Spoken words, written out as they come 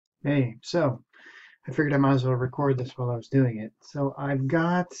Hey, so I figured I might as well record this while I was doing it. So I've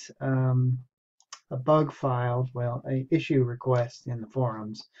got a bug file, well, a issue request in the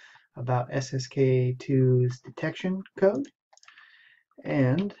forums about SSK2's detection code,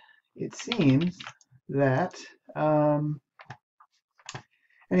 and it seems that, um,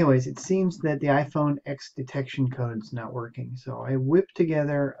 anyways, it seems that the iPhoneX detection code is not working. So I whipped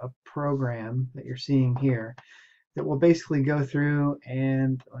together a program that you're seeing here that will basically go through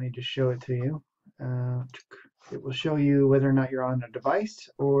and let me just show it to you. Uh, it will show you whether or not you're on a device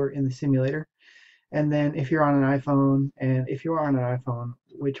or in the simulator. And then if you're on an iPhone, and if you are on an iPhone,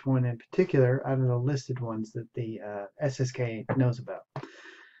 which one in particular out of the listed ones that the SSK knows about.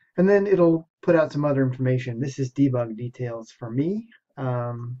 And then it'll put out some other information. This is debug details for me.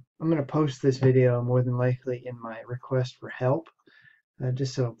 I'm going to post this video more than likely in my request for help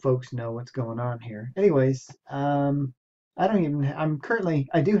just so folks know what's going on here. Anyways, I don't even,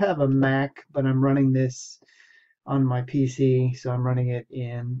 I do have a Mac, but I'm running this on my PC, so I'm running it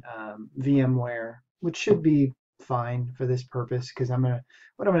in VMware, which should be fine for this purpose because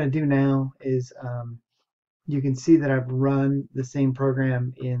what I'm gonna do now is, you can see that I've run the same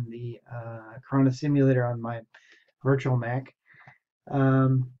program in the Corona simulator on my virtual Mac.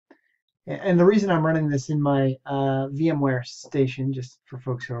 Um, and the reason I'm running this in my VMware station, just for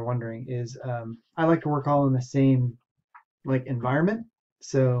folks who are wondering, is I like to work all in the same like environment.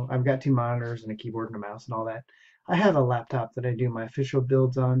 So I've got two monitors and a keyboard and a mouse and all that. I have a laptop that I do my official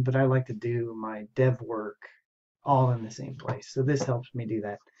builds on, but I like to do my dev work all in the same place. So this helps me do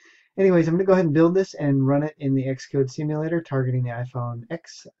that. Anyways, I'm going to go ahead and build this and run it in the xCode simulator targeting the iPhone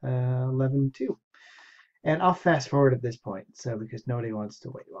X 11.2. And I'll fast forward at this point, so because nobody wants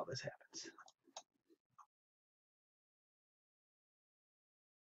to wait while this happens.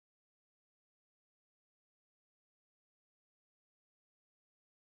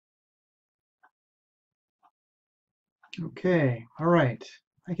 Okay, all right.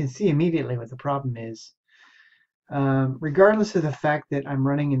 I can see immediately what the problem is. Regardless of the fact that I'm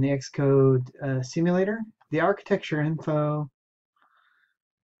running in the xCode simulator, the architecture info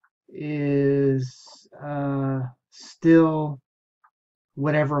is still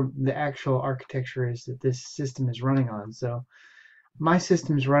whatever the actual architecture is that this system is running on. So my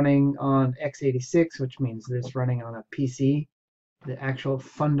system is running on x86, which means that it's running on a PC, the actual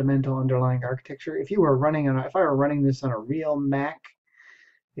fundamental underlying architecture. If I were running this on a real Mac,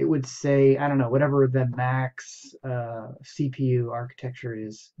 it would say, I don't know, whatever the max CPU architecture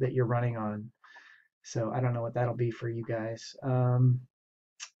is that you're running on. So I don't know what that'll be for you guys.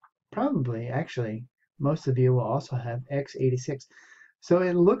 Probably, actually, most of you will also have x86. So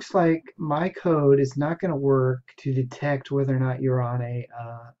it looks like my code is not going to work to detect whether or not you're on a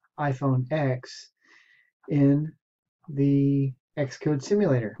iPhone X in the Xcode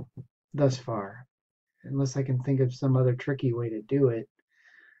simulator thus far, unless I can think of some other tricky way to do it.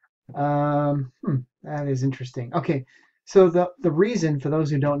 That is interesting. Okay, so the reason, for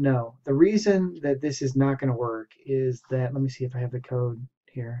those who don't know, the reason that this is not going to work is that, let me see if I have the code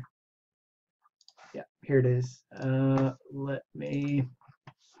here. Yeah, here it is.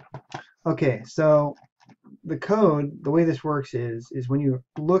 Okay, so the code, the way this works is when you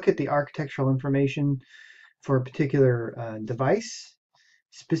look at the architectural information for a particular device,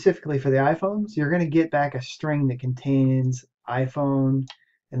 specifically for the iPhones, you're going to get back a string that contains iPhone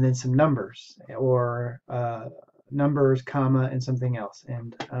and then some numbers, or numbers, comma, and something else.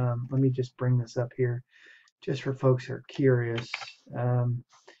 And let me just bring this up here just for folks who are curious.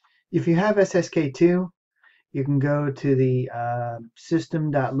 If you have SSK2, you can go to the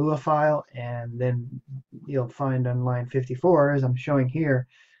system.lua file, and then you'll find on line 54, as I'm showing here,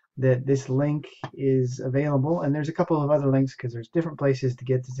 that this link is available. And there's a couple of other links because there's different places to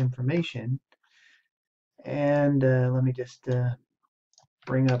get this information. And let me just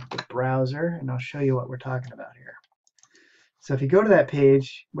bring up the browser and I'll show you what we're talking about here. So if you go to that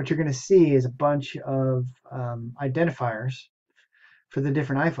page, what you're going to see is a bunch of identifiers for the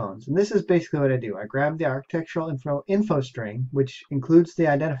different iPhones. And this is basically what I do. I grab the architectural info string, which includes the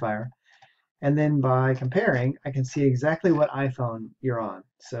identifier, and then by comparing, I can see exactly what iPhone you're on.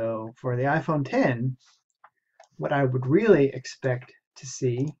 So for the iPhone 10, what I would really expect to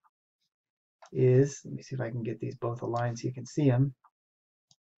see is, let me see if I can get these both aligned so you can see them.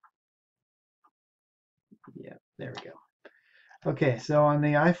 Yeah, there we go. Okay, so on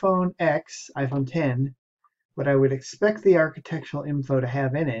the iPhone X, iPhone 10, what I would expect the architectural info to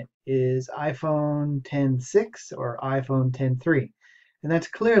have in it is iPhone 10.6 or iPhone 10.3. And that's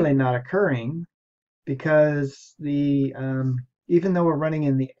clearly not occurring because even though we're running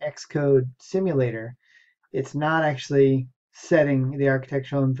in the xCode simulator, it's not actually setting the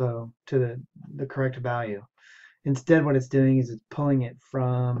architectural info to the correct value. Instead, what it's doing is it's pulling it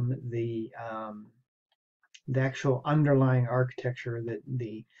from the actual underlying architecture that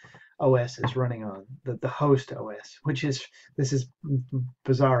the OS is running on, the host OS, which is, this is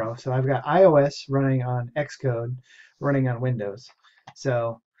bizarro. So I've got iOS running on xCode, running on Windows.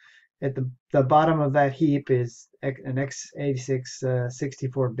 So at the bottom of that heap is an x86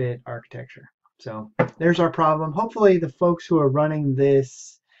 64-bit architecture. So there's our problem. Hopefully the folks who are running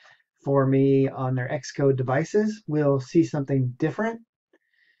this for me on their xCode devices will see something different.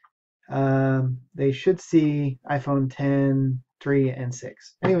 They should see iPhone 10, 3, and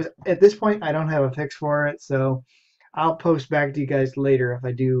 6. Anyways, at this point, I don't have a fix for it, so I'll post back to you guys later if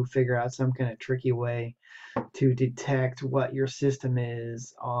I do figure out some kind of tricky way to detect what your system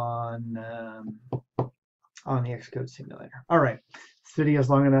is on the xCode simulator. All right, this video is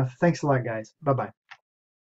long enough. Thanks a lot, guys. Bye-bye.